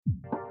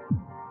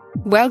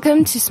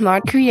Welcome to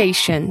Smart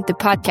Creation, the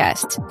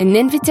podcast, an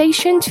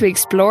invitation to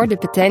explore the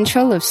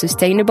potential of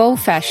sustainable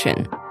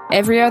fashion.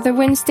 Every other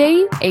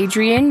Wednesday,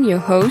 Adrian, your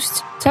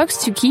host,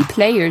 talks to key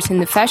players in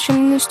the fashion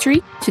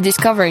industry to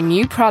discover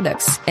new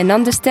products and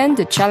understand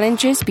the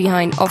challenges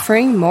behind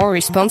offering more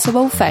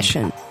responsible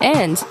fashion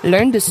and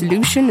learn the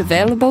solution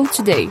available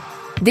today.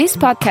 This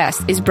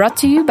podcast is brought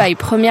to you by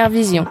Première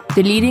Vision,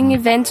 the leading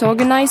event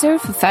organizer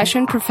for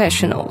fashion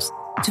professionals.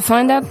 To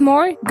find out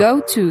more, go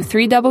to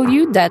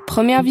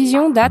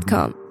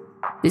www.premierevision.com.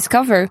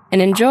 Discover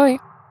and enjoy.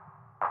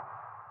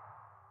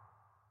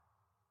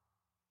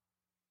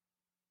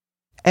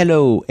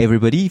 Hello,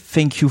 everybody.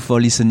 Thank you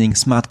for listening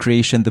Smart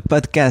Creation, the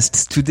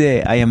podcast.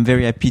 Today, I am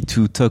very happy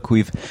to talk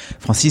with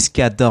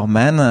Franziska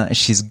Dormann.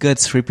 She's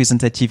GOTS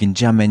representative in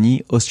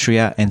Germany,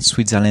 Austria, and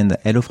Switzerland.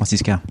 Hello,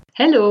 Franziska.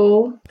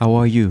 Hello. How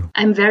are you?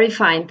 I'm very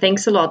fine.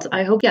 Thanks a lot.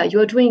 I hope, you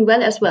are doing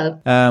well as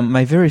well.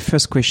 My very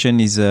first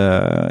question is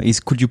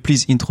could you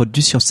please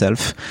introduce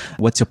yourself?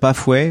 What's your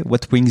pathway?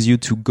 What brings you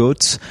to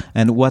GOTS?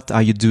 And what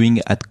are you doing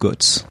at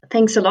GOTS?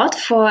 Thanks a lot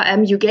for,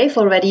 you gave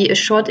already a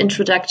short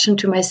introduction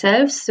to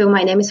myself. So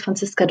my name is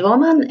Franziska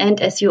Dormann, and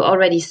as you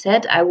already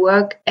said, I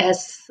work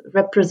as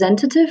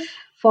representative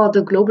for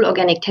the Global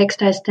Organic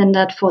Textile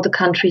Standard for the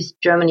countries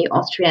Germany,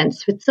 Austria, and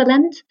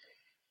Switzerland.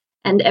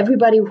 And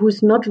everybody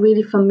who's not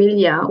really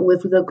familiar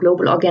with the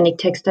Global Organic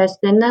Textile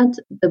Standard,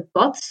 the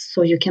GOTS,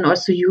 so you can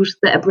also use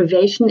the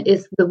abbreviation,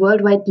 is the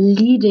worldwide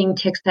leading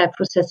textile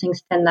processing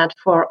standard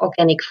for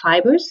organic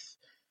fibers,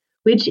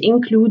 which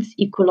includes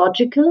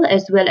ecological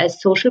as well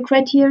as social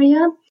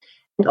criteria.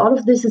 And all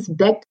of this is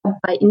backed up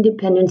by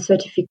independent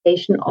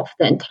certification of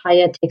the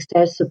entire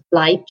textile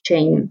supply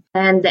chain.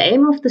 And the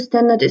aim of the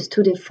standard is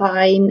to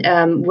define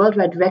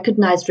worldwide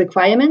recognized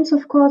requirements,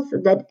 of course,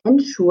 that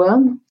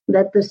ensure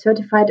that the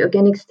certified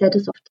organic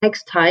status of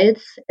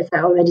textiles, as I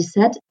already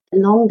said,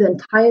 along the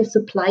entire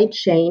supply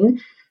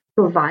chain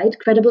provide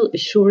credible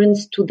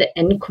assurance to the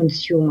end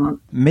consumer.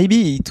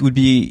 Maybe it would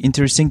be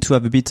interesting to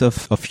have a bit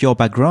of your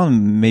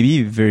background,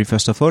 maybe very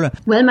first of all.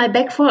 Well, my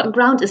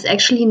background is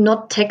actually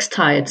not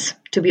textiles,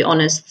 to be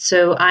honest.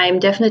 So I'm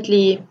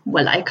definitely,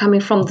 I'm coming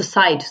from the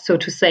side, so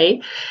to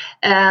say.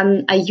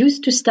 I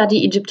used to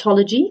study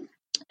Egyptology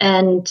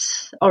and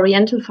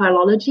Oriental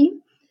philology.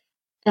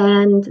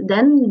 And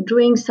then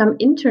doing some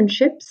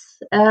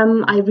internships,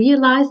 I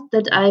realized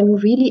that I'm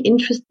really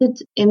interested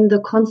in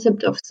the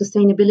concept of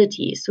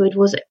sustainability. So it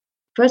was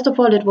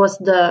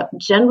the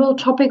general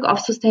topic of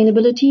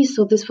sustainability.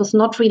 So this was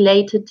not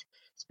related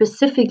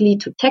specifically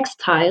to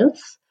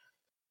textiles.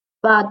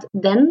 But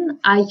then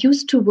I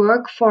used to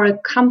work for a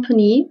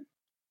company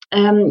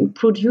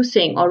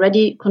producing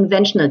already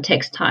conventional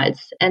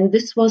textiles. And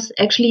this was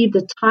actually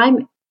the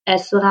time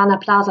as Rana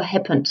Plaza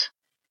happened.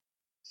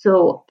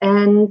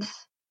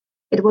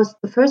 It was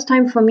the first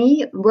time for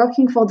me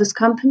working for this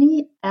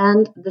company,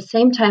 and the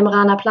same time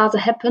Rana Plaza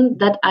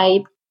happened that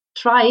I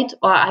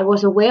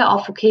was aware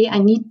of, I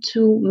need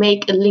to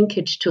make a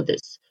linkage to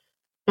this.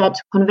 That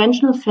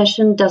conventional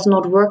fashion does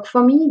not work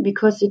for me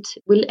because it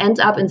will end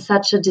up in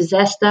such a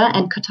disaster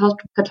and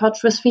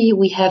catastrophe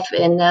we have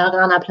in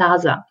Rana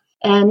Plaza.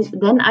 And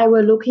then I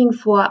were looking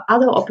for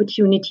other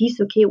opportunities.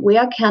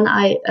 Where can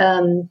I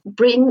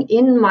bring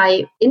in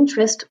my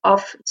interest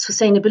of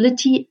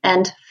sustainability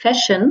and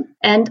fashion?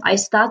 And I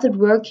started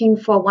working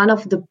for one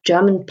of the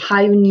German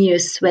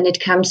pioneers when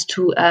it comes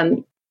to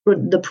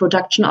the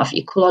production of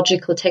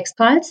ecological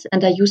textiles.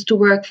 And I used to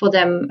work for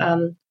them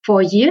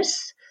 4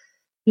 years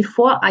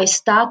before I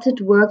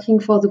started working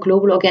for the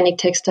Global Organic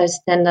Textile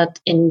Standard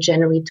in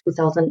January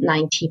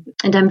 2019.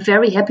 And I'm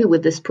very happy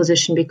with this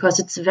position because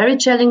it's very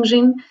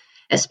challenging,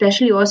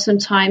 especially also in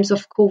times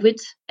of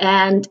COVID.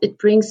 And it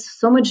brings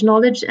so much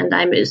knowledge, and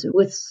I'm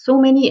with so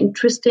many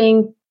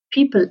interesting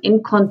people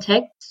in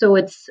contact. So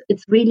it's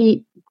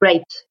really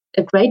great,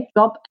 a great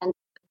job and a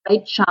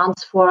great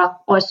chance for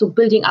also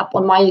building up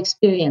on my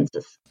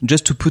experiences.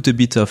 Just to put a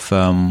bit of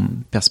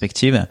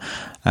perspective,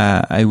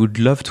 I would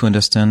love to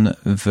understand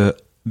the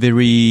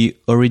very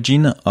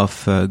origin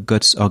of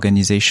GOTS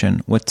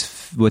organization.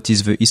 What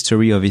is the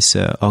history of this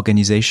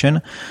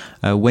organization?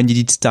 When did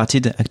it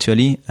started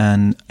actually,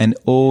 and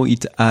how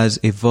it has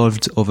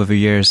evolved over the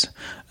years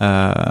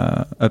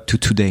up to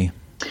today?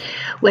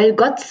 Well,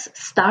 GOTS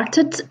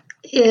started.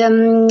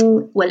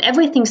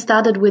 Everything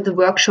started with a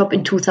workshop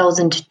in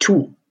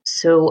 2002.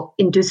 So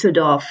in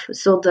Düsseldorf.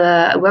 So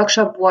the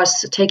workshop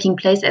was taking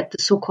place at the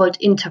so-called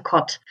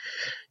Intercot.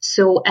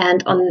 So,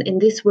 and in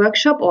this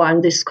workshop or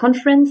on this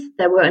conference,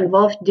 there were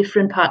involved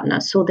different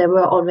partners. So there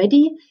were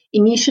already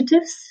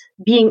initiatives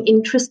being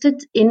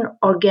interested in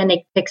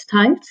organic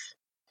textiles.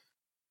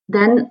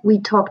 Then we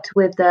talked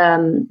with,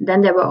 then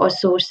there were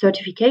also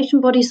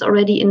certification bodies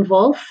already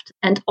involved,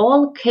 and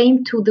all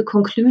came to the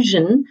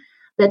conclusion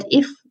that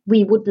if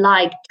we would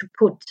like to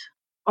put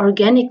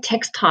organic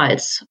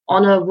textiles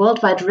on a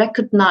worldwide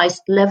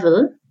recognized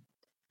level,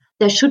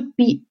 there should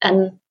be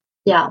an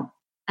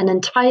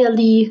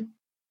entirely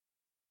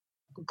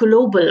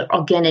global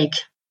organic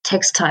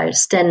textile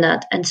standard.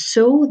 And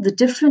so the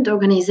different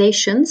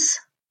organizations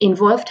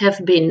involved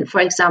have been,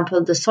 for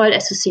example, the Soil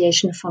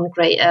Association from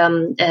Great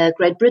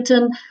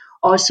Britain,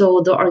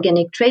 also the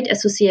Organic Trade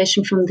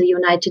Association from the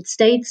United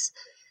States.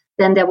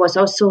 Then there was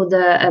also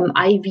the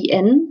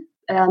IVN,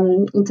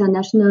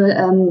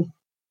 International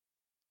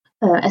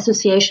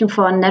Association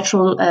for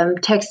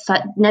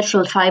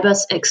Natural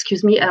Fibers,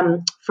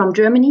 from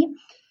Germany,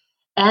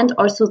 and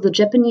also the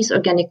Japanese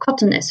Organic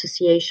Cotton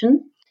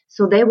Association.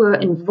 So they were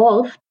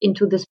involved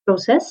into this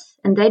process,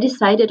 and they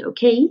decided,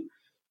 okay,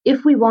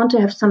 if we want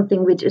to have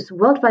something which is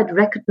worldwide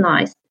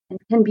recognized and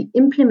can be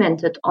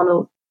implemented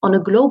on a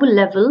global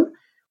level,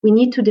 we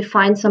need to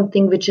define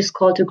something which is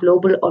called a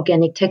global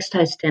organic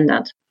textile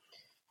standard.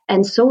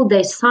 And so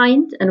they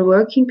signed a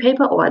working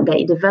paper, or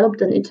they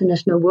developed an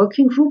international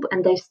working group,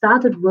 and they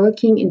started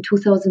working in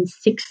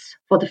 2006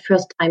 for the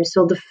first time.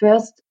 So the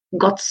first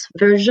GOTS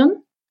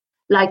version,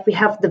 like we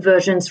have the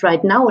versions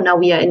right now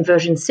we are in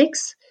version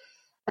 6,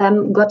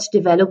 got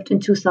developed in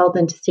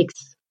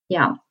 2006.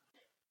 Yeah.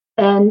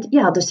 And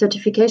the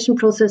certification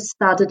process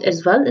started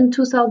as well in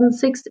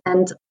 2006.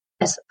 And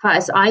as far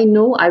as I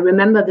know, I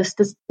remember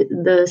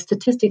the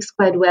statistics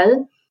quite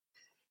well.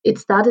 It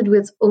started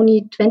with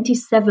only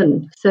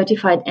 27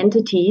 certified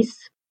entities,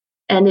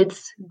 and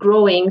it's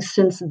growing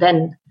since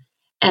then.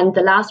 And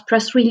the last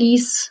press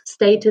release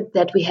stated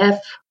that we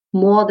have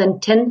more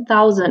than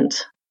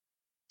 10,000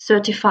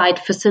 certified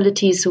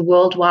facilities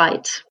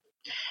worldwide.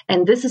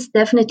 And this is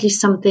definitely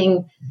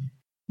something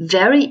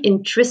very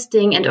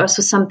interesting, and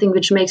also something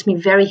which makes me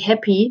very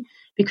happy,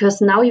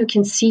 because now you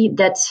can see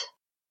that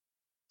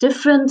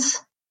different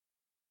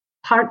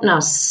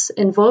partners,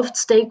 involved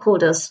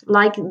stakeholders,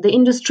 like the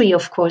industry,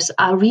 of course,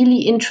 are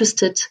really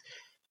interested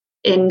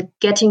in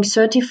getting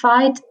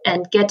certified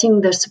and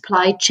getting the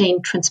supply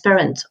chain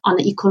transparent on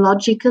the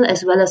ecological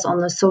as well as on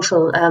the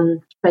social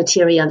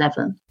criteria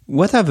level.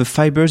 What are the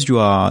fibers you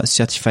are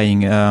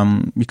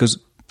certifying? Because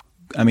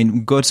I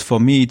mean, GOTS for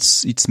me,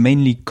 it's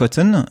mainly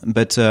cotton,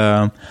 but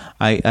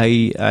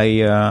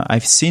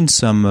I've seen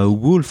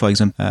some wool, for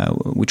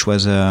example, which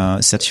was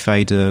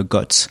certified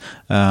GOTS.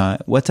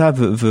 What are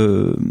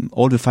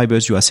all the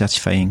fibers you are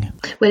certifying?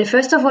 Well,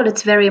 first of all,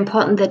 it's very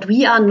important that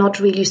we are not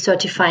really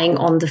certifying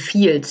on the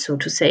field, so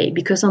to say,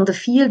 because on the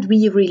field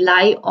we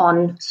rely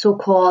on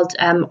so-called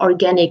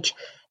organic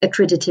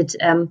accredited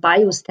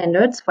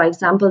biostandards. For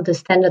example, the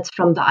standards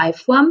from the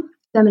IFOAM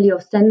family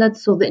of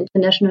standards, so the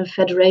International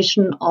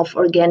Federation of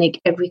Organic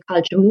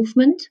Agriculture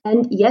Movement.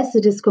 And yes,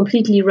 it is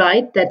completely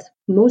right that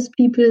most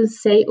people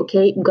say,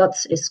 okay,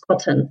 GOTS is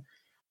cotton.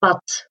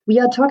 But we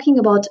are talking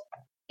about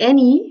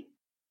any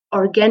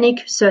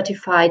organic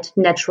certified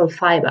natural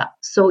fiber.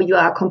 So you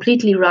are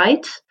completely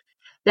right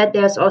that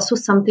there's also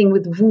something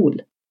with wool.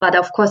 But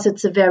of course,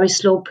 it's a very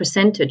slow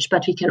percentage.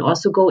 But we can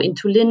also go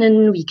into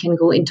linen, we can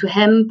go into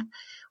hemp.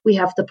 We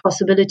have the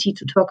possibility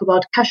to talk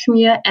about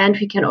cashmere, and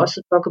we can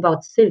also talk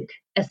about silk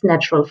as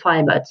natural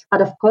fibers. But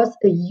of course,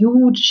 a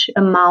huge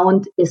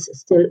amount is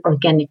still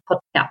organic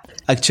cotton. Yeah.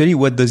 Actually,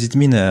 what does it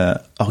mean,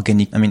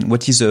 organic? I mean,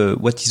 what is a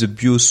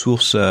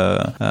biosource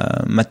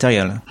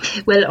material?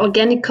 Well,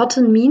 organic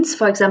cotton means,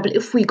 for example,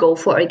 if we go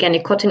for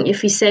organic cotton,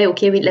 if we say,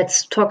 okay,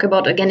 let's talk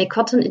about organic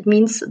cotton, it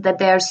means that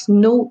there's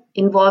no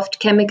involved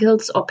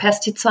chemicals or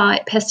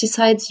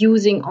pesticides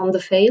using on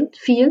the field.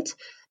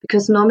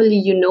 Because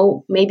normally,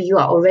 maybe you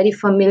are already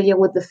familiar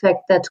with the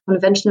fact that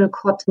conventional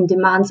cotton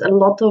demands a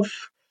lot of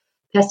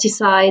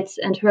pesticides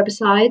and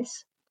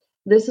herbicides.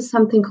 This is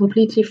something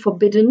completely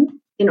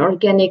forbidden in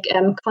organic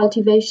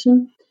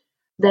cultivation.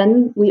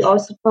 Then we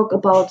also talk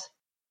about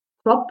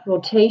crop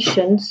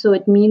rotation. So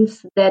it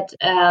means that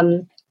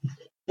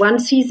one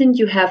season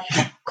you have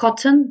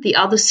cotton, the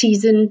other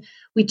season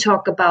we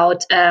talk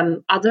about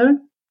other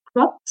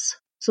crops.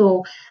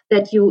 So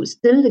that you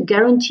still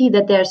guarantee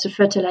that there's a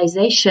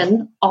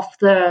fertilization of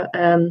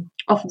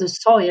the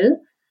soil,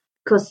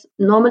 because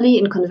normally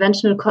in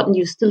conventional cotton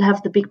you still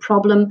have the big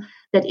problem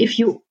that if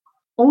you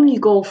only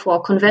go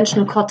for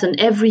conventional cotton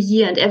every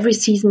year and every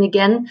season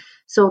again,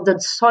 so the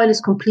soil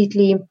is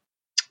completely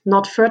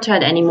not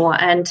fertile anymore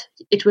and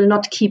it will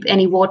not keep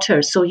any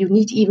water. So you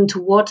need even to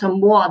water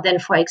more than,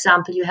 for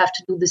example, you have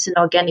to do this in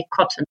organic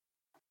cotton.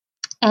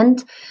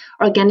 And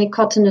organic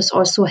cotton is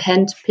also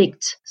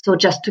hand-picked. So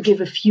just to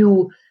give a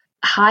few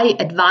high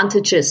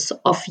advantages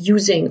of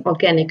using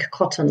organic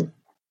cotton.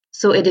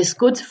 So it is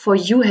good for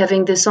you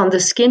having this on the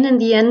skin in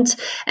the end,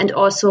 and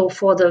also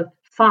for the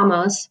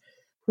farmers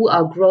who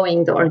are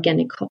growing the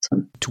organic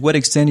cotton. To what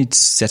extent it's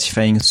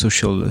certifying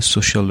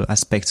social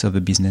aspects of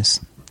a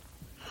business?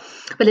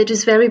 Well, it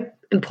is very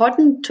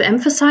important to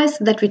emphasize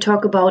that we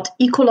talk about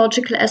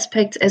ecological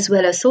aspects as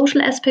well as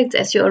social aspects,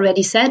 as you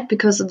already said,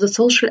 because of the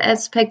social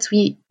aspects,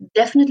 we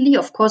definitely,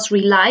 of course,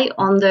 rely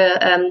on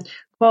the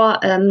core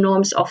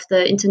norms of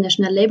the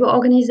International Labour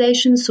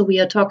Organization. So we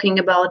are talking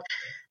about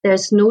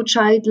there's no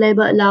child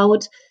labor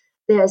allowed.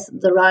 There's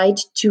the right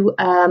to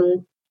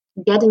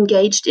get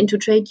engaged into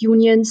trade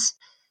unions.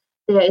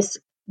 There is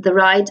the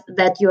right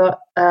that your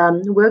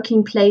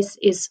working place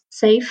is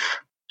safe.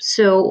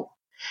 So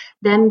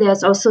Then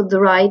there's also the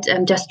right,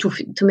 just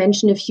to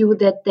mention a few,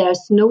 that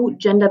there's no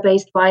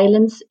gender-based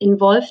violence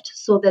involved,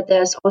 so that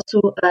there's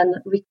also a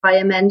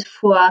requirement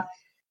for,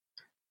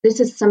 this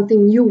is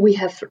something new we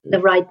have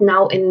right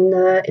now in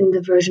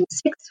the version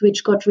 6,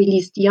 which got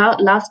released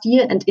last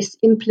year and is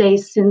in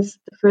place since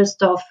the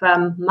 1st of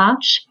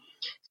March.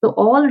 So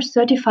all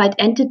certified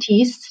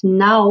entities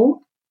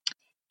now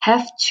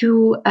have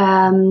to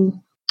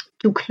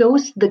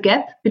close the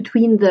gap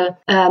between the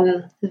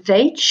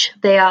wage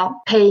they are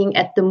paying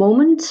at the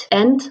moment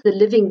and the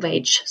living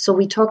wage. So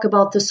we talk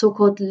about the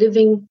so-called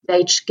living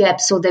wage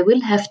gap. So they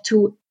will have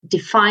to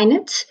define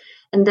it,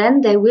 and then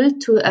they will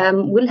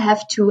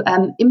have to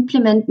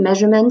implement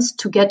measurements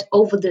to get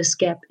over this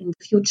gap in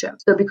the future.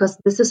 So because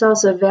this is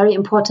also a very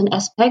important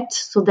aspect,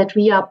 so that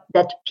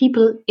that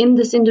people in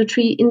this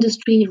industry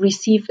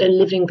receive a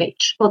living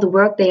wage for the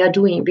work they are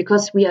doing,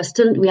 because we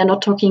are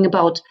not talking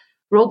about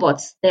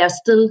robots. They are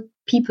still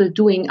people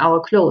doing our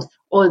clothes,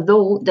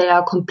 although they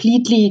are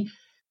completely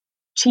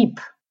cheap.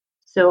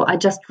 So I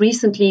just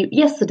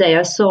yesterday,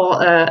 I saw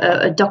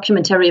a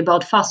documentary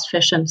about fast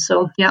fashion.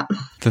 So yeah,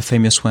 the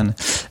famous one.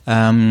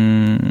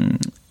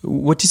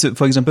 What is,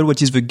 for example,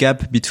 what is the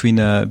gap between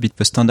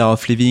the standard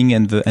of living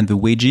and the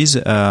wages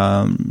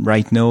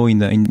right now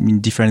in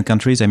different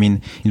countries? I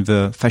mean, in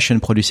the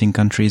fashion producing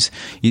countries,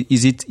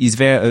 is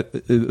there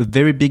a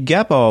very big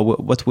gap, or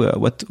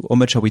how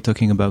much are we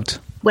talking about?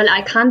 Well,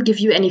 I can't give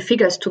you any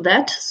figures to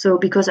that. So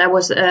because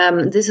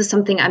this is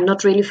something I'm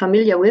not really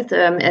familiar with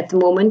at the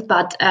moment.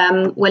 But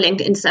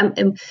in some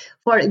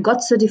for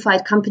GOTS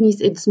certified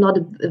companies, it's not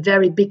a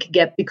very big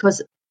gap,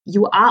 because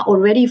you are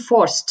already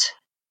forced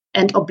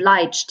and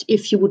obliged,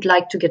 if you would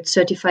like to get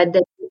certified,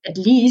 that you at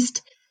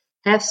least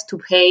has to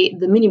pay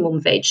the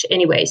minimum wage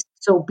anyways.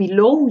 So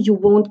below you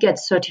won't get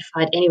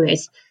certified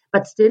anyways,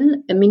 but still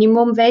a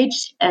minimum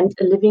wage and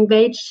a living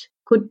wage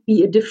could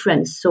be a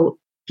difference. So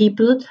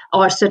people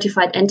or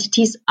certified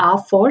entities are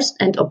forced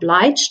and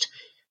obliged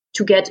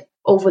to get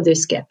over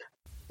this gap.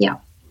 Yeah.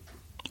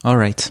 All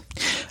right.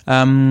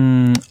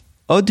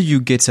 How do you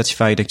get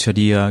certified,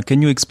 actually?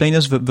 Can you explain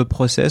us the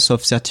process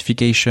of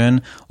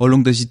certification? How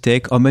long does it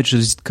take? How much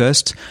does it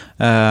cost?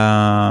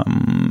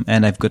 And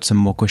I've got some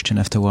more questions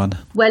afterward.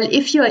 Well,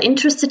 if you are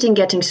interested in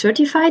getting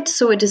certified,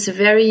 so it is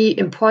very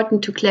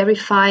important to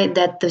clarify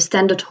that the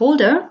standard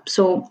holder,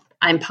 so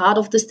I'm part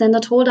of the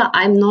standard holder,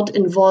 I'm not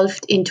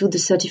involved into the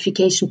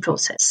certification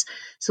process.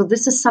 So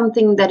this is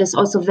something that is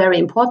also very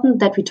important,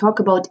 that we talk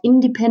about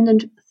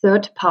independent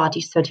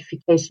third-party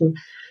certification.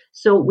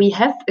 So we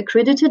have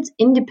accredited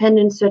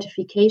independent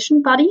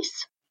certification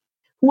bodies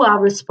who are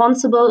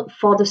responsible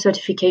for the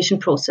certification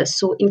process.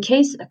 So in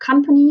case a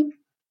company,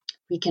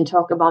 we can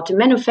talk about a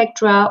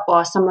manufacturer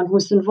or someone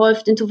who's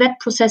involved into vet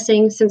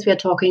processing, since we are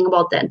talking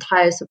about the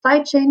entire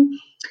supply chain,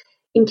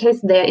 in case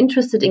they're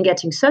interested in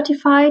getting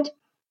certified,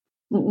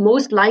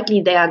 most likely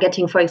they are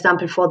getting, for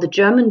example, for the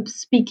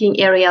German-speaking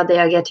area, they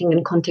are getting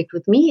in contact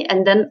with me.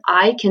 And then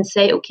I can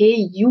say, okay,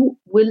 you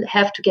will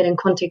have to get in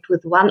contact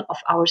with one of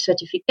our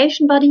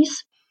certification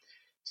bodies.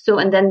 So,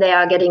 and then they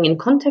are getting in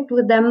contact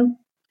with them.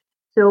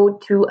 So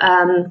to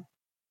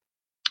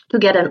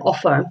get an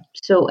offer.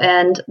 So,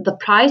 and the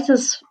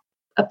prices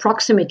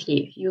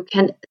approximately,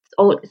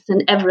 it's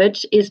an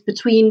average, is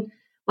between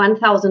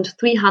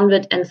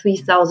 1,300 and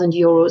 3,000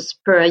 euros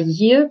per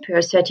year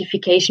per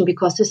certification,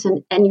 because it's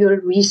an annual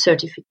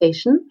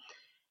recertification.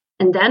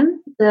 And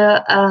then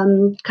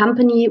the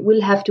company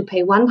will have to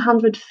pay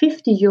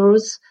 150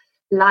 euros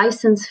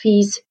license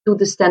fees to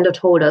the standard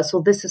holder.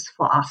 So this is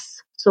for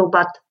us. So,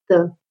 but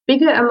the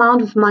bigger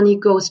amount of money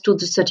goes to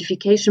the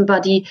certification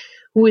body,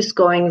 who is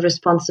going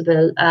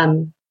responsible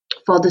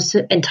for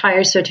the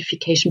entire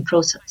certification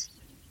process.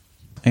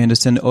 I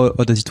understand how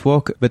does it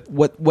work, but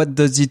what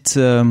does it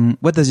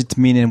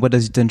mean, and what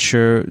does it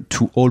ensure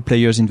to all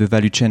players in the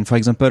value chain? For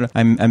example,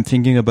 I'm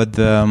thinking about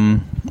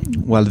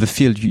the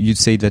field. You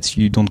say that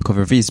you don't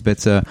cover this,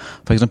 but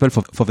for example,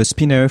 for the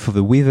spinner, for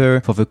the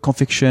weaver, for the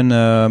confection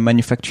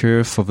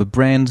manufacturer, for the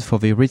brand, for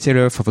the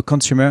retailer, for the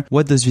consumer,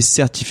 what does this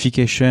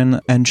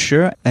certification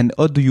ensure, and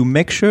how do you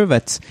make sure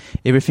that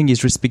everything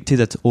is respected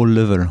at all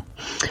levels?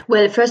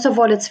 Well, first of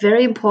all, it's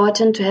very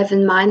important to have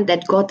in mind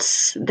that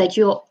GOTS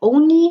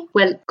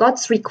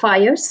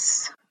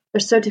requires a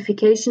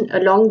certification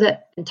along the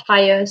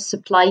entire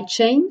supply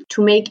chain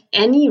to make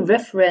any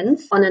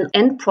reference on an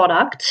end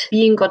product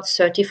being GOTS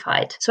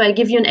certified. So I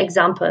give you an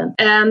example.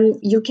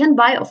 You can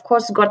buy, of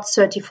course, GOTS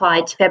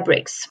certified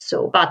fabrics.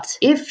 But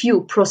if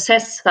you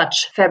process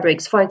such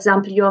fabrics, for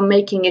example, you're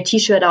making a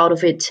t-shirt out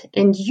of it,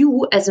 and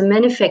you as a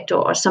manufacturer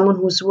or someone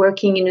who's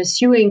working in a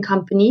sewing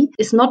company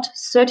is not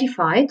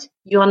certified,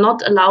 you are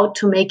not allowed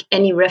to make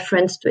any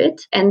reference to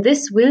it. And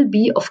this will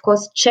be, of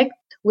course, checked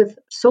with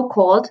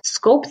so-called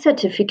scope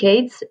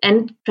certificates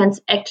and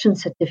transaction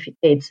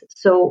certificates.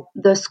 So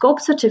the scope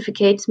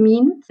certificates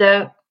mean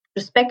the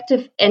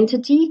respective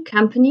entity,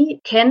 company,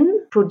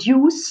 can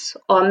produce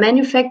or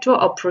manufacture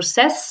or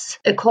process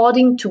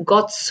according to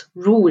GOTS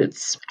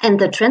rules. And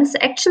the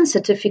transaction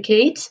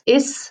certificate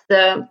is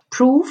the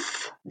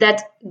proof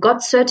that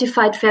GOTS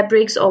certified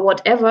fabrics or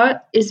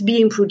whatever is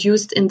being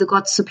produced in the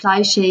GOTS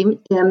supply chain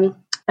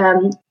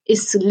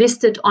is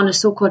listed on a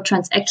so-called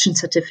transaction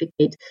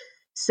certificate.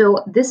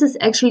 So this is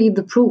actually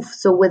the proof.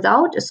 So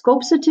without a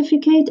scope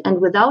certificate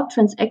and without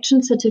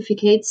transaction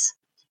certificates,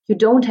 you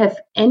don't have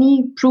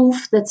any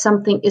proof that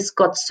something is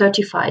GOTS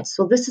certified.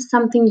 So this is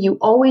something you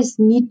always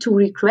need to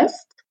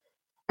request.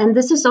 And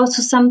this is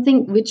also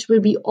something which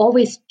will be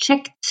always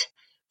checked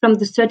from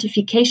the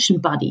certification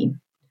body.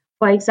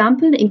 For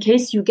example, in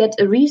case you get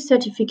a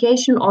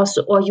recertification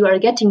or you are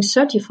getting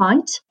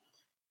certified,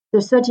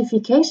 the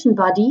certification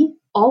body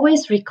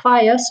always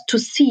requires to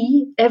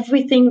see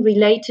everything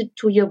related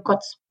to your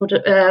GOTS,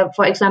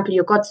 for example,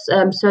 your GOTS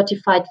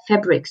certified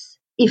fabrics,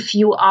 if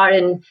you are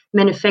in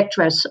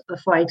manufacturers,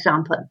 for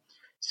example.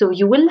 So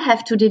you will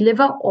have to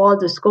deliver all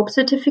the scope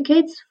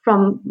certificates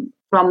from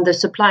the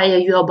supplier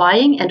you are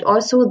buying and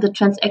also the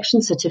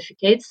transaction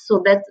certificates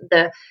so that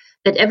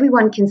that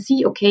everyone can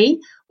see, okay,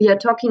 we are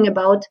talking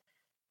about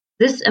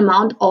this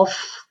amount of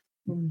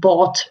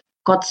bought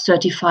GOTS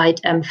certified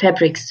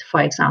fabrics,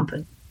 for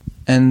example.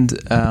 And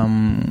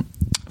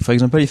for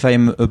example, if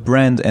I'm a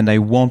brand and I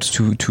want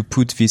to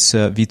put this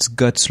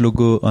GOTS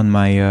logo on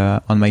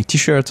my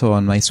t-shirt or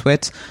on my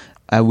sweat,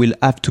 I will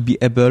have to be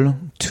able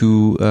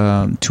to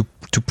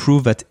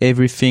prove that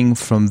everything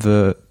from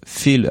the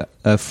field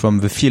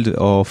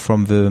or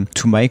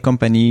to my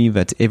company,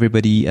 that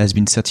everybody has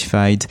been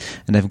certified,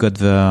 and I've got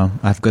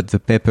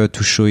the paper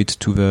to show it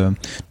to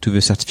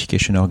the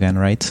certification organ,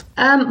 right?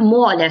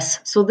 More or less.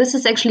 So this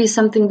is actually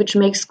something which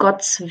makes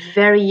GOTS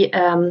very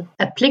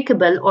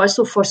applicable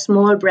also for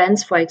small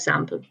brands, for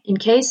example. In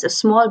case a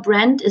small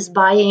brand is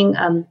buying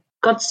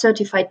GOTS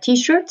certified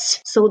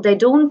t-shirts, so they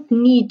don't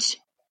need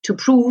to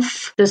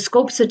prove the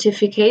scope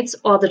certificates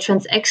or the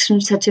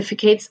transaction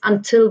certificates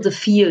until the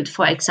field,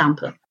 for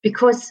example,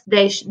 because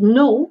they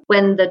know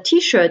when the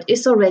t-shirt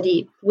is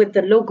already with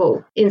the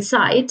logo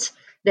inside,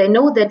 they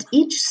know that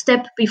each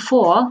step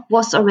before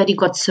was already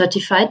GOTS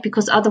certified,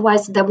 because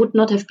otherwise there would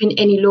not have been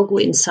any logo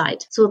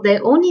inside. So they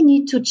only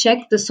need to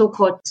check the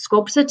so-called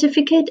scope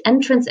certificate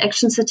and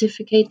transaction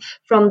certificate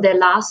from their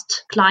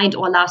last client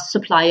or last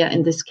supplier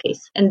in this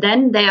case. And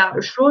then they are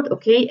assured,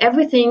 okay,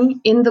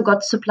 everything in the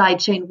GOTS supply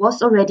chain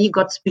was already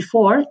GOTS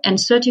before and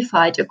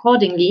certified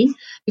accordingly,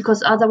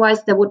 because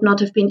otherwise there would not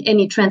have been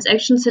any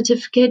transaction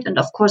certificate and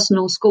of course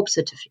no scope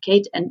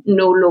certificate and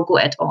no logo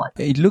at all.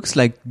 It looks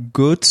like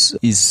GOTS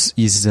is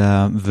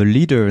the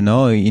leader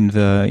now in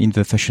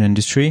the fashion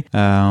industry.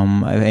 I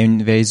mean,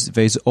 there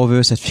is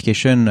other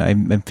certification.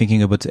 I'm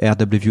thinking about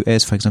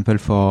RWS, for example,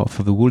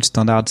 for the wool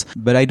standards,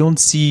 but I don't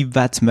see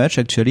that much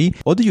actually.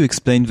 How do you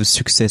explain the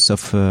success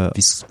of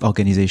this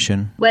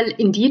organization? Well,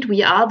 indeed,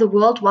 we are the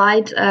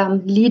worldwide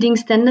leading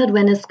standard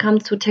when it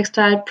comes to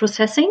textile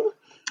processing.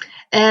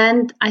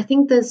 And I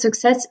think the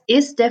success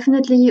is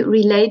definitely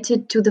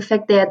related to the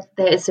fact that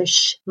there is a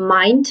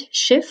mind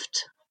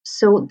shift,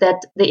 so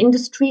that the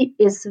industry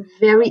is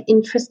very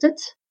interested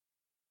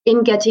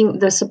in getting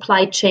the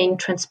supply chain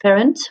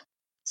transparent.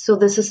 So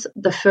this is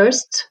the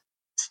first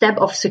step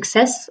of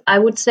success, I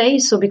would say.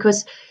 So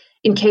because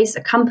in case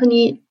a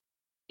company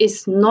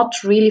is not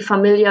really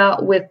familiar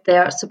with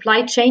their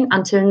supply chain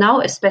until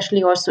now,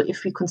 especially also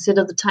if we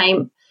consider the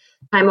time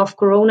of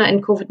Corona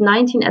and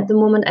COVID-19 at the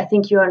moment, I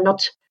think you are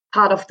not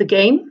part of the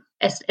game,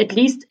 at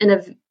least in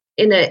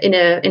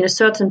a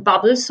certain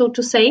bubble, so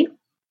to say.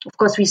 Of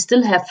course, we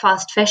still have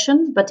fast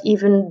fashion, but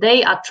even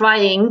they are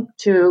trying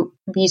to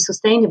be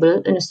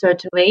sustainable in a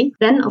certain way.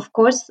 Then, of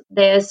course,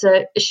 there's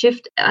a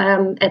shift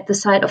at the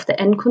side of the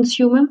end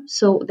consumer.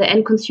 So the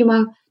end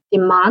consumer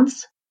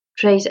demands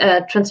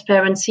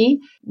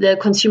transparency. The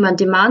consumer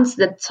demands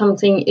that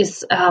something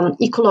is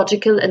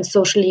ecological and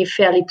socially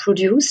fairly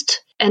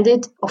produced. And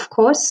it, of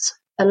course,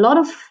 a lot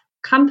of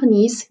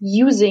companies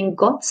using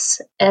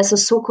GOTS as a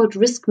so-called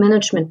risk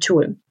management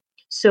tool.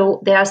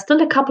 So there are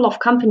still a couple of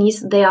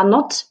companies, they are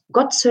not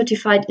GOTS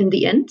certified in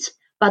the end,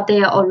 but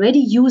they are already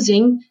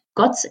using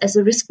GOTS as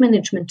a risk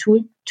management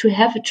tool to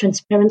have a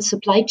transparent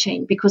supply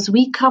chain, because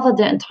we cover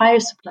the entire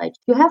supply chain.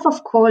 You have,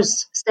 of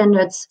course,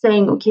 standards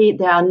saying, okay,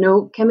 there are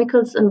no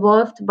chemicals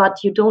involved,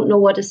 but you don't know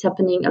what is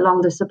happening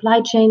along the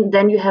supply chain.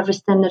 Then you have a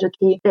standard,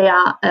 okay, they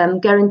are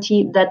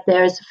guaranteed that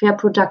there is a fair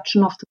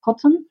production of the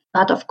cotton.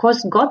 But of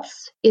course,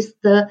 GOTS is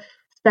the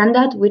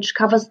standard which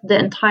covers the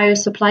entire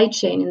supply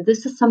chain. And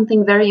this is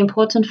something very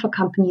important for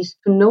companies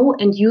to know,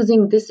 and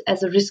using this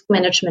as a risk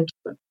management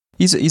tool.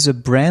 Is a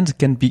brand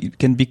can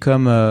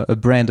become a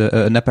brand,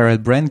 an apparel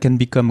brand can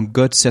become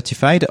GOTS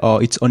certified,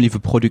 or it's only the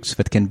products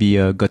that can be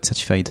GOTS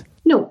certified?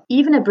 No,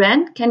 even a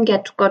brand can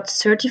get GOTS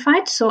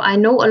certified. So I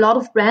know a lot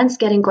of brands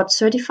getting GOTS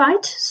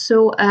certified.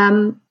 So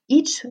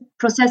each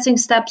processing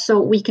step, so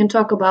we can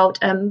talk about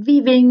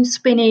weaving,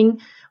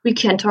 spinning, we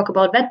can talk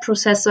about wet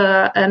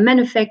processor,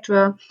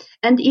 manufacturer,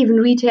 and even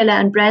retailer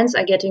and brands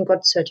are getting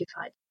GOTS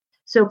certified.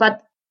 So,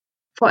 but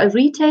For a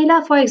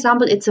retailer, for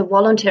example, it's a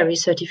voluntary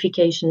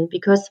certification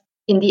because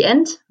in the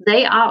end,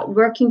 they are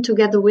working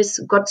together with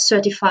GOTS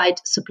certified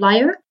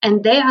supplier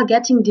and they are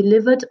getting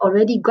delivered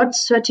already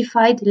GOTS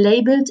certified,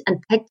 labeled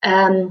and packed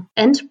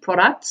end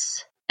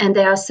products. And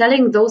they are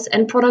selling those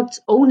end products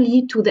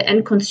only to the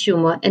end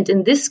consumer. And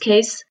in this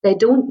case, they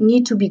don't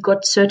need to be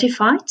GOTS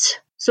certified.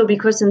 So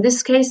because in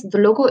this case, the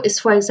logo is,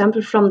 for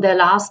example, from their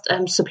last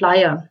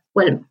supplier.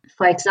 Well,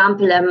 for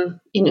example,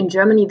 in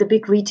Germany, the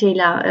big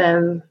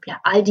retailer,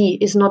 Aldi,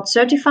 is not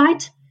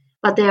certified,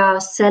 but they are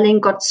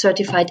selling GOTS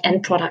certified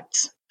end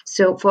products.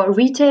 So for a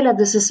retailer,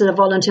 this is a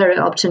voluntary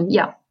option.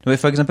 Yeah.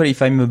 For example,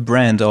 if I'm a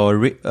brand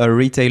or a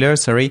retailer,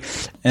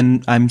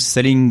 and I'm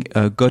selling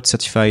GOTS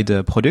certified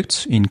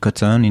products in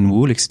cotton, in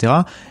wool,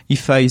 etc.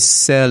 If I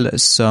sell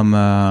some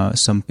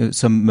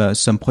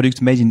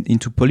products made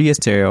into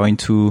polyester or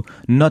into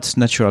not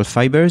natural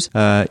fibers,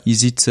 will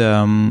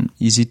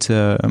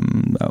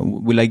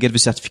I get the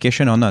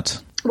certification or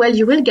not? Well,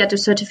 you will get a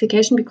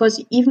certification because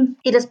even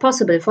it is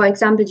possible. For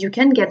example, you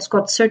can get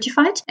GOTS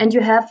certified and you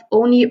have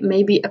only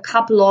maybe a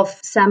couple of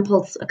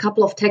samples, a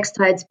couple of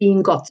textiles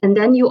being GOTS. And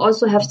then you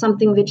also have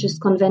something which is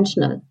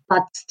conventional.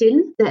 But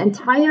still, the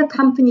entire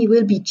company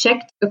will be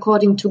checked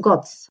according to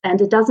GOTS.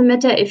 And it doesn't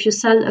matter if you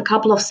sell a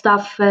couple of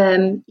stuff,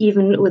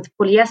 even with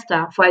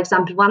polyester, for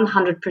example,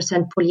 100%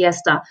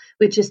 polyester,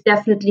 which is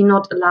definitely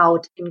not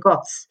allowed in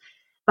GOTS.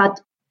 But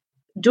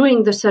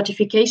during the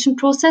certification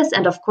process,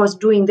 and of course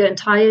during the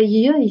entire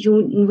year, you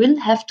will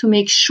have to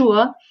make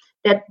sure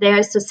that there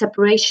is a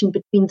separation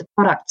between the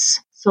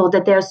products so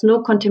that there's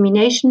no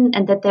contamination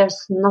and that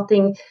there's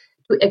nothing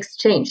to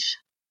exchange.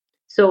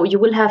 So you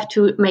will have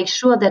to make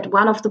sure that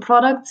one of the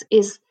products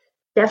is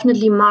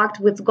definitely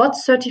marked with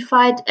GOTS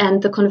certified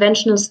and the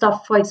conventional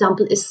stuff, for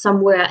example, is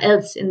somewhere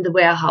else in the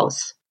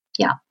warehouse.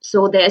 Yeah,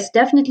 so there's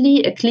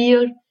definitely a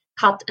clear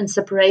cut and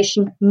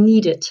separation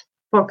needed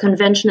for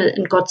conventional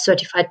and GOTS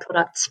certified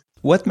products.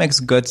 What makes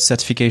GOTS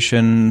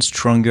certification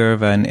stronger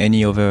than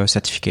any other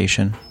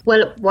certification?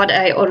 Well, what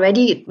I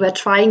already were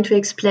trying to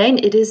explain,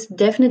 it is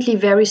definitely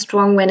very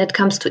strong when it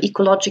comes to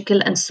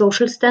ecological and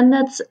social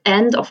standards.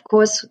 And of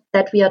course,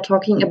 that we are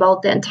talking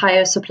about the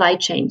entire supply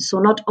chain. So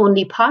not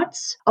only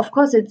parts. Of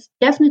course, it's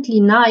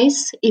definitely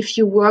nice if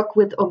you work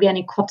with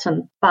organic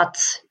cotton. But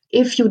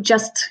if you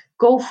just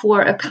go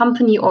for a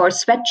company or a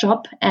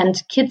sweatshop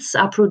and kids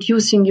are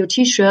producing your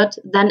t-shirt,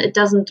 then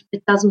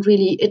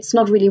it's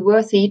not really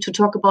worthy to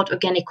talk about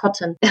organic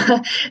cotton.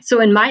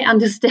 So in my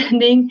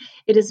understanding,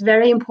 it is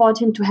very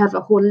important to have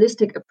a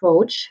holistic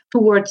approach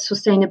towards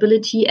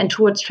sustainability and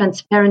towards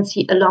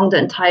transparency along the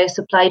entire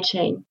supply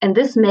chain. And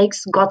this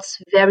makes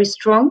GOTS very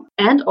strong,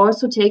 and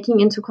also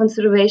taking into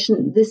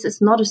consideration, this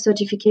is not a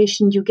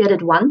certification you get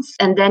it once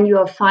and then you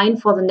are fine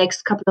for the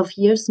next couple of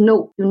years.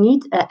 No, you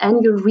need an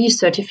annual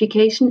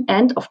recertification.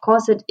 And of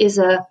course, it is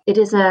a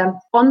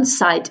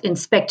on-site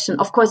inspection.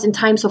 Of course, in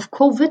times of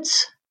COVID,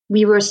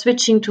 we were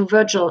switching to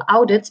virtual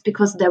audits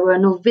because there were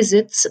no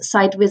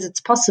site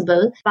visits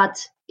possible.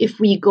 But if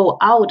we go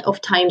out of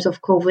times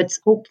of COVID,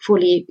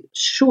 hopefully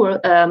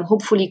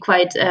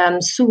quite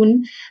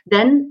soon,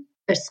 then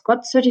a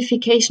GOTS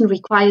certification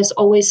requires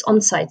always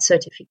on-site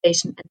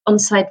certification and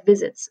on-site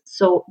visits.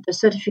 So the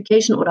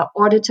certification or the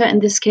auditor in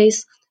this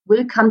case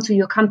will come to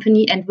your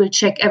company and will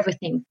check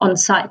everything on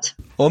site.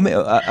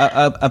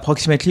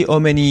 Approximately how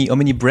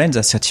many brands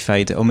are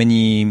certified? How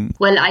many?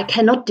 Well, I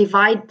cannot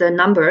divide the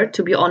number,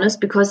 to be honest,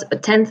 because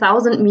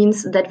 10,000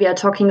 means that we are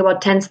talking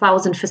about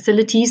 10,000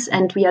 facilities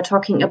and we are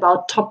talking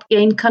about top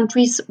gain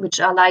countries,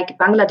 which are like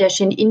Bangladesh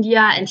and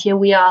India. And here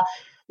we are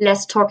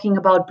less talking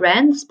about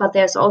brands, but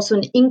there's also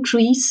an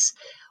increase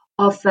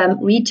of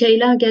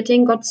retailer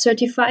getting GOTS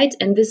certified.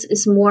 And this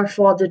is more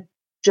for the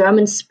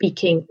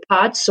German-speaking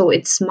part, so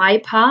it's my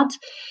part.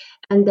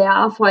 And there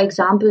are, for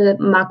example,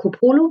 Marco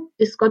Polo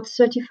is GOTS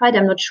certified.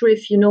 I'm not sure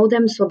if you know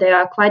them, so they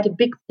are quite a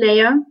big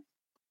player.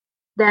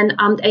 Then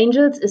Armed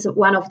Angels is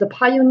one of the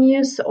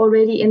pioneers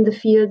already in the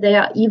field. They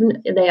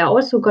are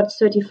also GOTS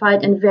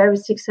certified and very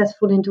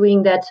successful in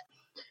doing that.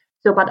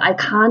 So, but I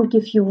can't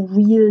give you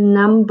real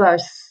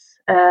numbers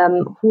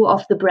who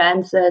of the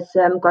brands is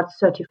GOTS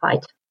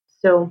certified.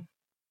 So,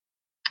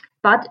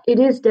 but it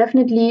is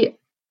definitely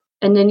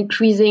an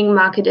increasing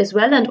market as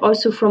well. And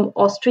also from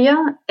Austria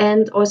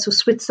and also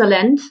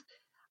Switzerland,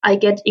 I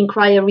get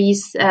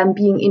inquiries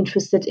being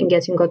interested in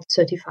getting GOTS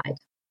certified.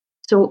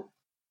 So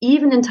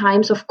even in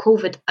times of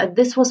COVID,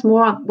 this was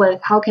more, well,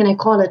 how can I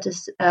call it?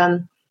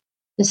 A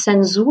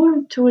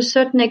censure to a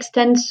certain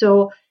extent.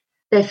 So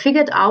they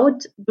figured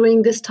out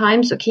during these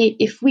times, okay,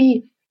 if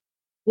we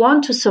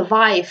want to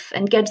survive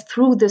and get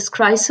through this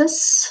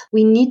crisis,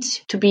 we need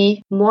to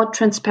be more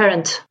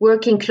transparent,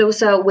 working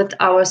closer with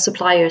our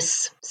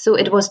suppliers. So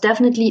it was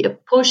definitely a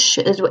push.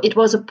 It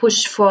was a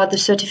push for the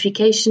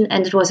certification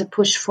and it was a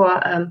push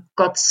for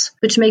GOTS,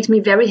 which makes me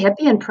very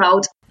happy and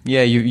proud.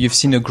 Yeah, you've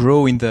seen a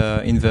grow in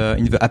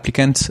the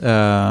applicant.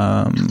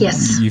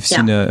 Yes. You've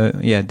seen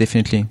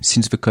definitely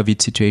since the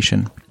COVID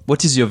situation.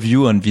 What is your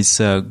view on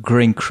this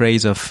growing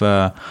craze of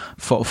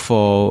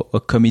for a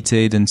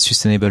committed and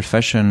sustainable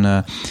fashion?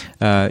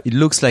 It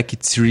looks like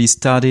it's really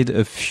started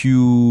a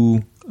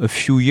few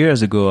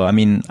years ago. I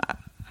mean,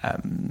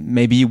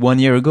 maybe 1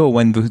 year ago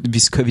when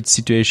this COVID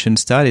situation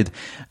started.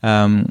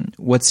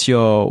 What's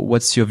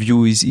your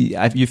view?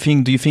 Do you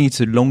think it's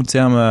a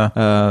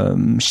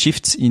long-term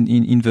shift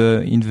in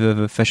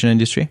the fashion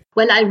industry?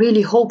 Well, I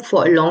really hope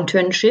for a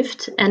long-term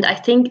shift, and I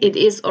think it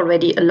is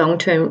already a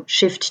long-term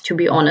shift, to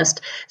be honest.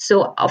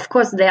 So, of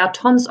course, there are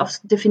tons of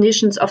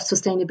definitions of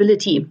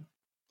sustainability.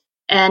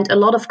 And a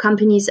lot of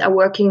companies are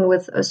working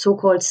with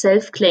so-called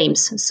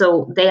self-claims.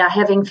 So they are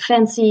having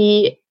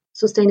fancy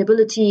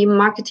sustainability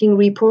marketing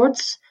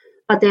reports,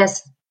 but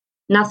there's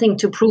nothing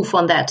to prove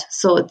on that.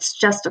 So it's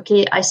just,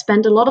 okay, I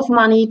spend a lot of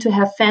money to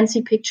have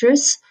fancy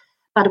pictures,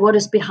 but what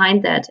is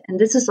behind that? And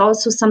this is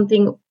also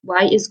something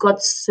why is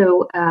GOTS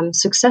so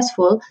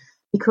successful,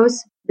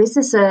 because this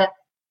is a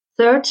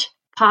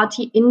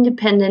third-party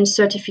independent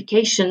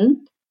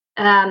certification.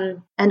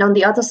 And on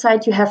the other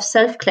side, you have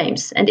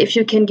self-claims. And if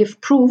you can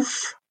give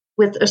proof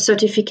with a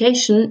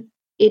certification,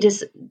 it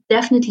is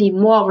definitely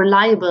more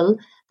reliable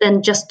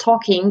than just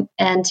talking,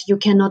 and you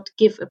cannot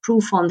give a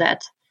proof on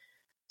that.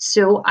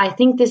 So I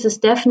think this is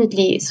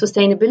definitely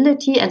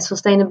sustainability, and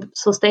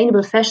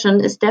sustainable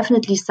fashion is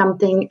definitely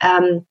something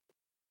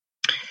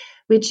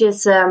which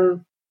is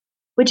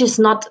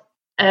not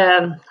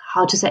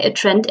a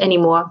trend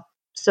anymore.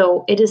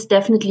 So it is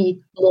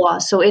definitely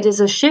more. So it is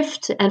a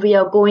shift, and we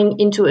are going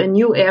into a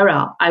new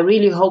era. I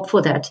really hope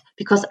for that,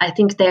 because I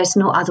think there's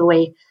no other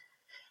way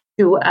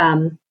to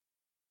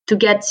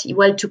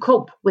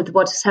cope with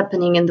what is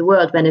happening in the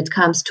world when it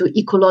comes to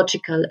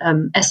ecological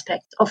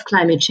aspects of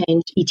climate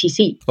change,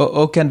 etc.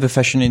 How can the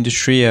fashion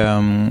industry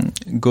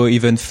go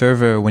even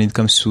further when it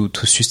comes to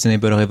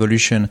sustainable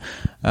revolution?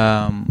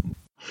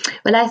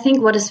 Well, I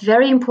think what is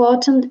very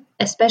important,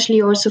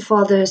 especially also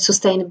for the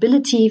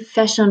sustainability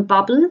fashion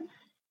bubble,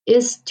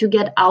 is to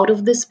get out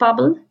of this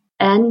bubble,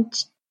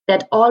 and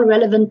that all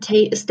relevant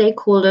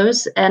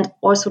stakeholders and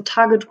also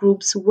target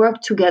groups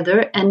work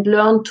together and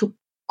learn to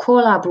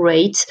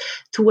collaborate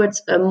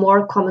towards a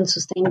more common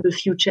sustainable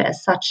future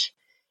as such.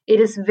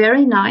 It is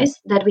very nice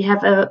that we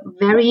have a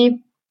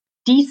very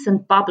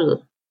decent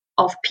bubble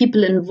of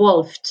people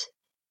involved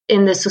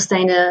in the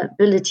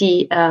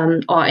sustainability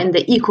or in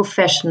the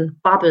eco-fashion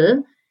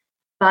bubble,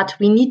 but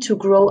we need to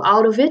grow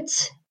out of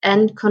it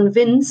and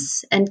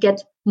convince and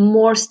get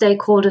more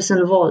stakeholders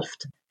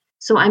involved.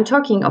 So I'm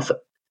talking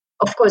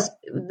of course,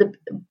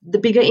 the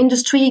bigger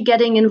industry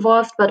getting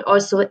involved, but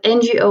also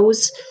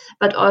NGOs,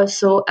 but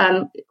also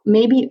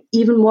maybe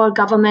even more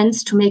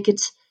governments to make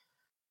it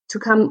to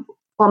come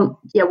from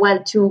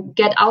to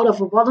get out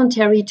of a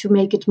voluntary to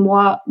make it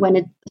more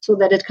so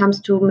that it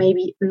comes to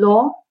maybe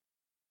law,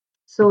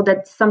 so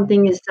that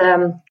something is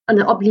an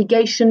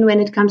obligation when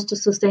it comes to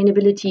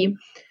sustainability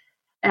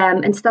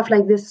and stuff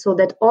like this, so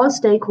that all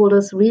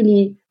stakeholders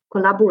really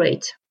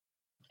collaborate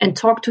and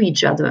talk to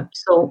each other.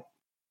 So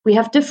we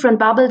have different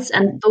bubbles,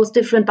 and those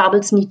different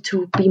bubbles need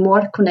to be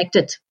more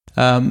connected.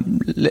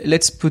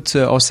 Let's put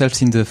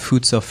ourselves in the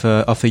foot of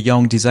a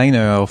young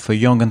designer, of a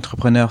young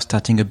entrepreneur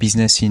starting a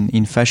business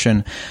in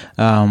fashion.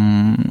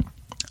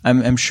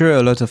 I'm sure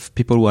a lot of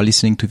people who are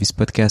listening to this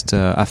podcast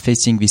are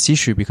facing this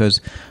issue,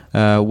 because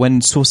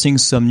when sourcing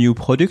some new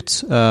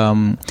products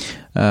and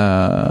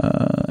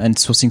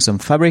sourcing some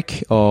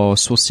fabric, or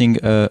sourcing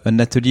an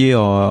atelier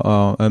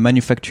or a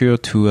manufacturer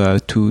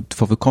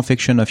for the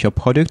confection of your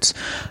products,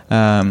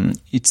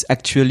 it's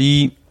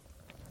actually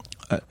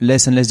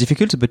less and less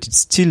difficult, but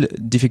it's still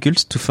difficult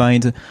to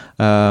find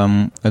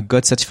a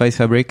GOTS certified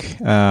fabric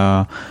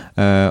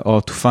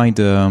or to find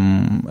a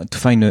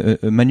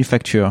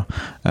manufacturer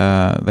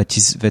that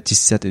is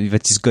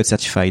GOTS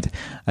certified.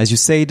 As you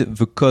said,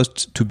 the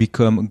cost to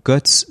become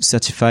GOTS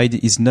certified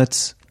is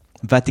not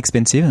that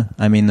expensive.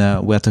 I mean,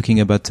 we're talking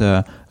about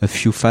a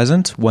few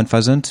thousand,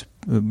 1,000.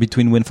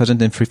 Between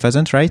 1,000 and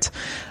 3,000, right?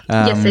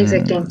 Yes,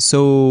 exactly.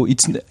 So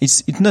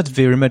it's not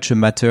very much a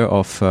matter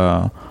of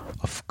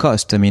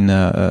cost. I mean,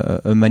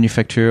 a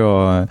manufacturer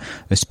or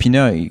a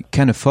spinner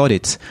can afford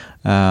it.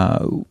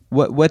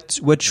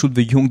 What should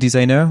the young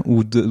designer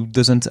who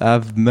doesn't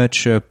have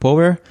much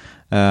power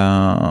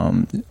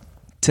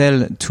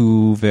tell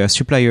to their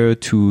supplier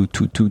to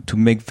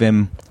make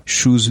them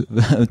choose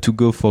to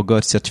go for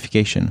GOTS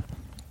certification?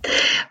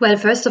 Well,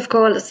 first of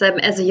all, as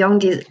a young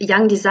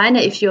designer,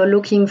 if you're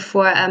looking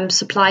for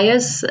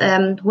suppliers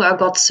who are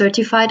GOTS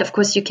certified, of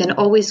course, you can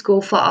always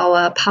go for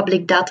our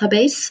public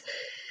database.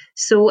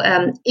 So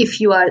if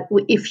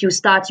you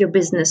start your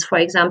business, for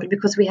example,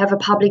 because we have a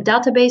public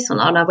database on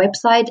our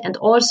website, and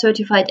all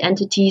certified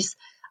entities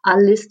are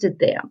listed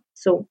there.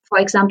 So, for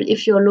example,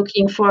 if you're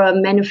looking for a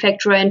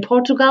manufacturer in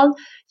Portugal,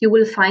 you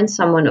will find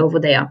someone over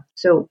there.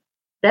 So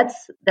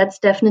that's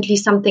definitely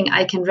something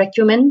I can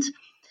recommend.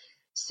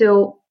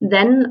 So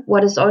then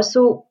what is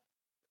also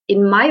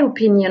in my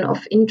opinion,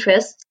 of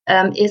interest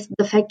is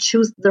the fact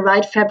choose the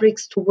right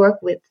fabrics to work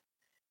with.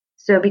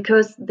 So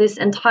because this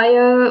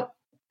entire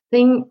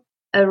thing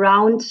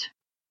around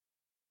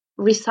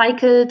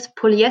recycled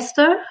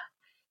polyester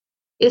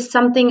is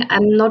something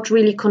I'm not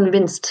really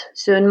convinced.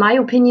 So in my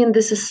opinion,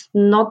 this is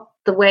not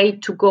the way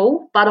to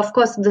go. But of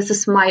course, this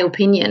is my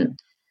opinion.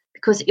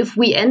 Because if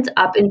we end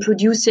up in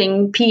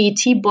producing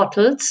PET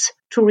bottles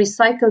to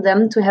recycle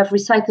them, to have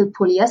recycled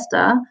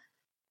polyester,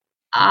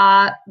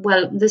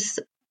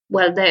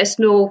 there is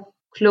no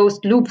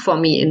closed loop for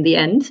me in the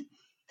end.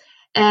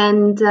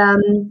 And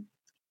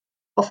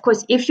of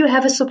course, if you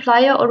have a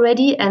supplier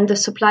already and the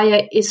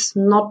supplier is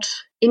not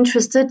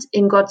interested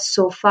in GOTS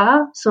so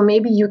far, so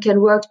maybe you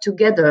can work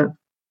together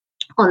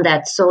on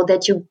that so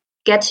that you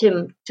get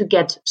him to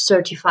get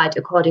certified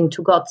according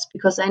to GOTS.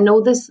 Because I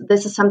know this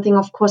is something,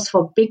 of course,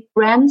 for big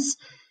brands.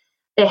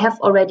 They have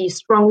already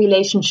strong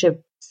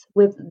relationships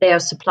with their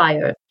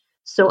supplier.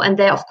 So, and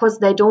of course,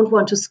 they don't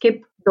want to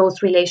skip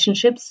those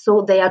relationships.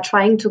 So they are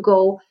trying to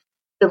go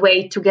the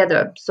way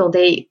together. So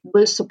they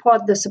will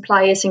support the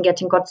suppliers in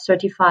getting GOTS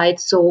certified.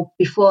 So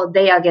before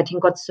they are getting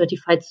GOTS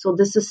certified. So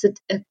this is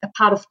a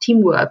part of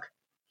teamwork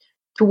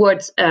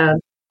towards a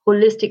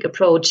holistic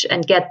approach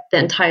and get the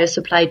entire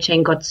supply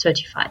chain GOTS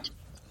certified.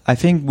 I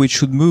think we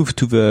should move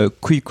to the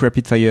quick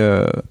rapid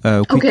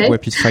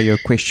fire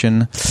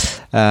question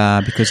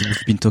because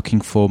we've been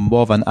talking for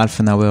more than half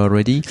an hour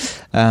already.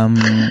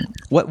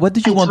 What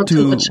do you want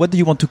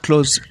to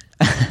close?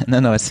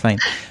 No, it's fine.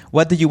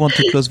 What do you want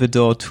to close the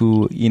door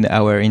to in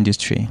our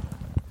industry?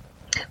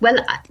 Well,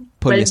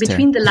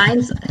 between the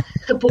lines,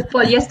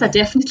 polyester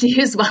definitely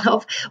is one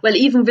of,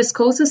 even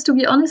viscoses, to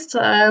be honest.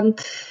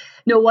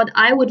 No, what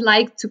I would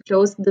like to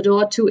close the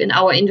door to in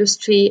our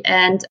industry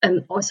and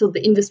also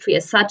the industry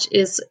as such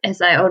is,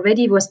 as I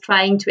already was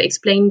trying to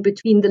explain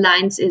between the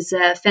lines, is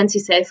fancy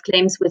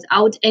self-claims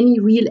without any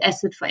real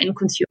asset for end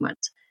consumers.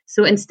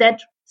 So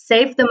instead,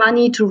 save the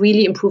money to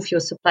really improve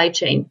your supply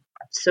chain.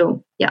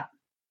 So, yeah.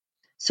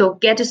 So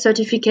get a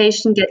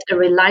certification, get a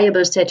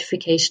reliable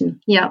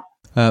certification. Yeah.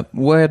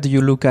 Where do you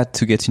look at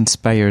to get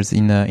inspired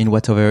in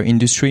whatever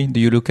industry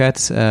do you look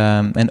at,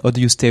 and how do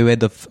you stay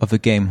ahead of the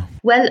game?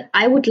 Well,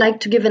 I would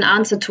like to give an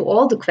answer to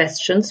all the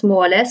questions,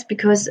 more or less,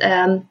 because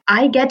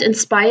I get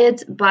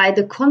inspired by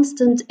the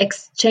constant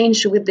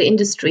exchange with the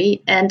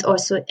industry and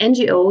also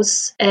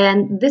NGOs.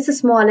 And this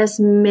is more or less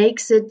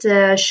makes it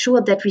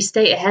sure that we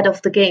stay ahead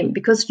of the game,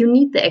 because you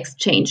need the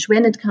exchange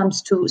when it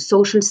comes to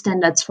social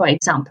standards, for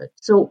example.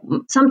 So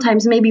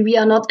sometimes maybe we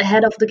are not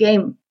ahead of the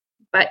game.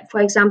 But for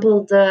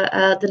example,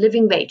 the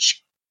living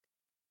wage.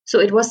 So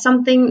it was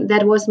something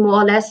that was more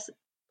or less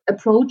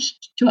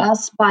approached to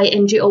us by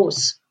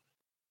NGOs.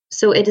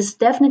 So it is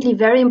definitely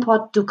very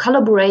important to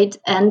collaborate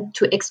and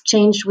to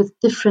exchange with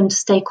different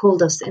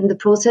stakeholders in the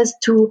process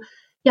to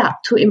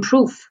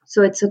improve.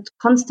 So it's a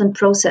constant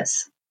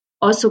process.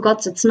 Also,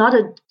 GOTS, it's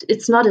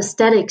not a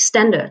static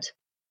standard.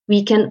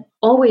 We can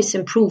always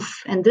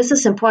improve, and this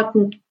is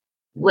important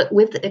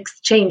with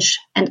exchange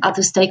and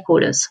other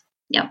stakeholders.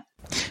 Yeah.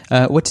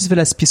 What is the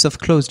last piece of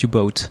clothes you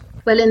bought?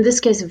 Well, in this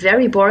case,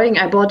 very boring.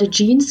 I bought a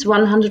jeans,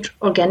 100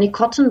 organic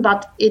cotton,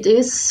 but it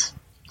is,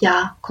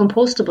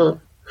 compostable.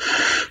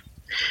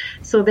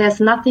 So there's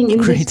nothing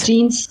in these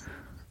jeans,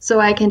 so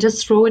I can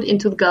just throw it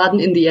into the garden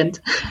in the end.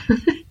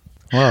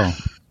 Wow.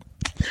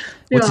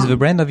 What is the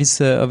brand of this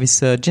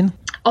jean?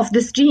 Of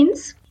this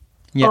jeans?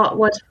 Yeah. Or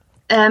what?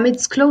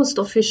 It's closed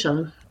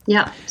official.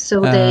 Yeah.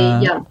 So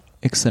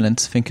Excellent.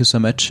 Thank you so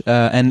much.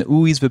 And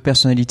who is the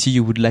personality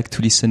you would like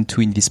to listen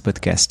to in this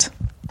podcast?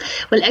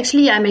 Well,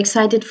 actually, I'm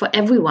excited for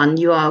everyone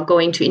you are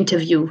going to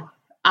interview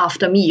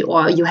after me,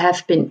 or you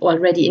have been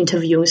already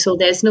interviewing. So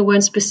there's no one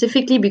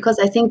specifically, because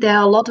I think there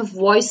are a lot of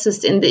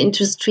voices in the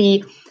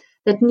industry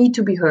that need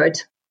to be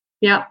heard.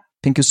 Yeah.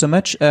 Thank you so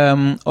much.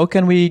 How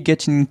can we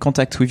get in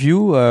contact with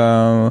you?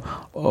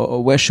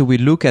 Or where should we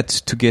look at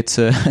to get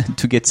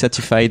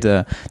certified?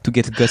 To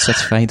get GOTS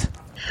certified?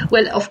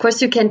 Well, of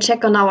course, you can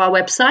check on our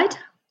website,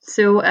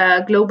 so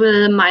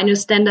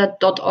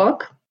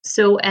global-standard.org.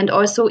 So, and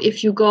also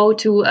if you go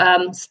to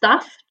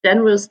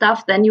general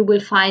staff, then you will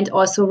find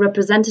also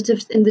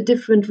representatives in the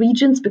different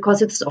regions,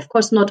 because it's, of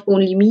course, not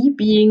only me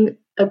being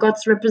a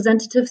GOTS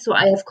representative. So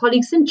I have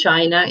colleagues in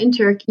China, in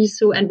Turkey,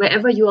 and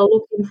wherever you are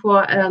looking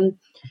for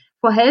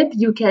help,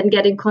 you can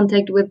get in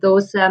contact with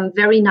those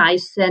very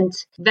nice and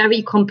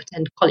very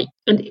competent colleagues.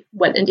 And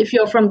if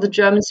you're from the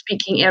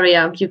German-speaking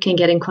area, you can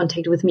get in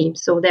contact with me.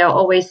 So there are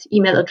always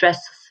email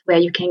addresses where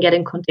you can get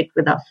in contact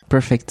with us.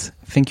 Perfect.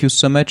 Thank you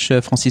so much,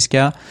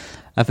 Franziska.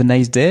 Have a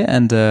nice day,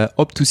 and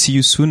hope to see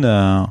you soon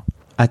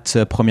at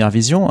Première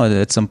Vision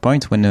at some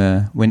point when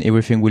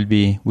everything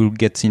will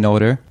get in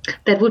order.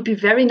 That would be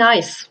very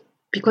nice,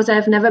 because I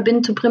have never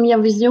been to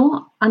Première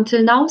Vision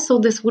until now. So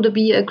this would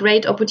be a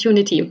great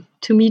opportunity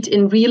to meet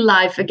in real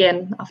life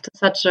again after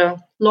such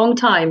a long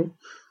time.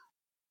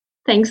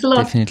 Thanks a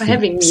lot for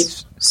having me.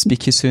 Speak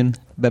to you soon.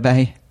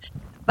 Bye-bye.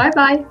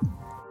 Bye-bye.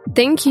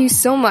 Thank you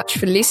so much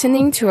for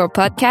listening to our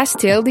podcast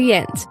till the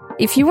end.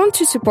 If you want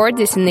to support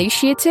this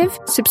initiative,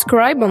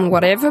 subscribe on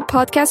whatever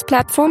podcast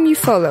platform you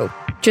follow.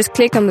 Just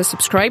click on the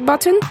subscribe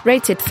button,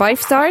 rate it 5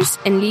 stars,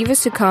 and leave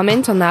us a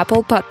comment on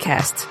Apple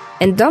Podcasts.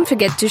 And don't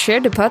forget to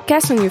share the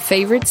podcast on your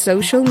favorite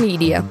social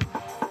media.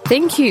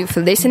 Thank you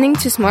for listening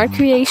to Smart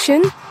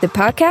Creation, the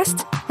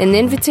podcast, an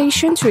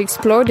invitation to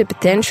explore the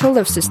potential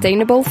of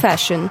sustainable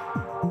fashion.